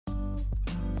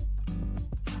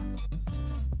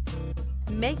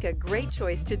Make a great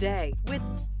choice today with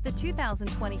the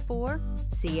 2024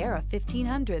 Sierra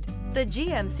 1500. The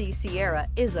GMC Sierra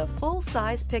is a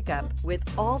full-size pickup with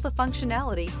all the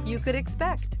functionality you could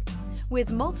expect.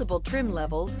 With multiple trim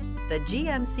levels, the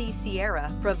GMC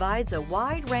Sierra provides a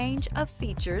wide range of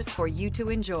features for you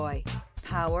to enjoy.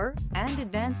 Power and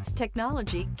advanced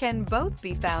technology can both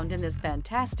be found in this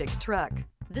fantastic truck.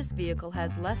 This vehicle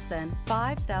has less than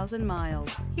 5,000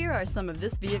 miles. Here are some of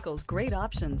this vehicle's great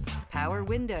options: power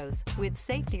windows with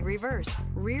safety reverse,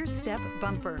 rear step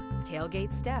bumper,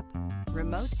 tailgate step,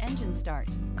 remote engine start,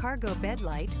 cargo bed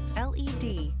light,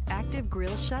 LED, active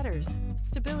grille shutters,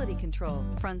 stability control,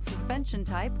 front suspension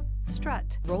type,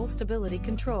 strut, roll stability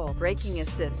control, braking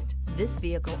assist. This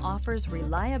vehicle offers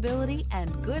reliability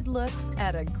and good looks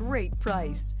at a great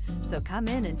price. So come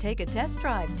in and take a test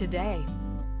drive today.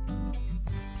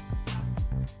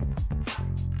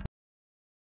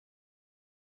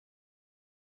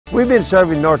 We've been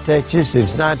serving North Texas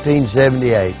since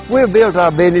 1978. We've built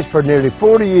our business for nearly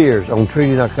 40 years on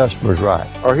treating our customers right.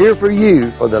 Are here for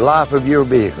you for the life of your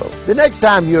vehicle. The next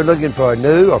time you're looking for a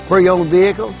new or pre-owned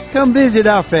vehicle, come visit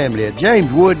our family at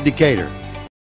James Wood Decatur.